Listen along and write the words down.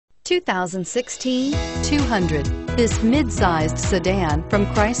2016 200. This mid-sized sedan from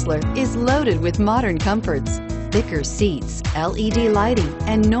Chrysler is loaded with modern comforts. Thicker seats, LED lighting,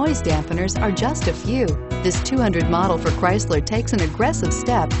 and noise dampeners are just a few. This 200 model for Chrysler takes an aggressive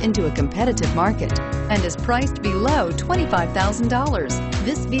step into a competitive market and is priced below $25,000.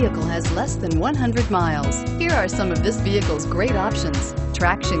 This vehicle has less than 100 miles. Here are some of this vehicle's great options: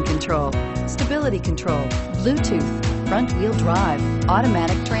 traction control, stability control, Bluetooth, front wheel drive,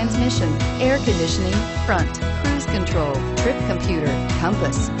 automatic transmission, air conditioning, front, cruise control, trip computer,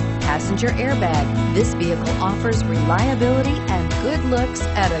 compass, passenger airbag. This vehicle offers reliability and good looks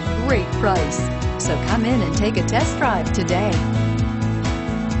at a great price. So come in and take a test drive today.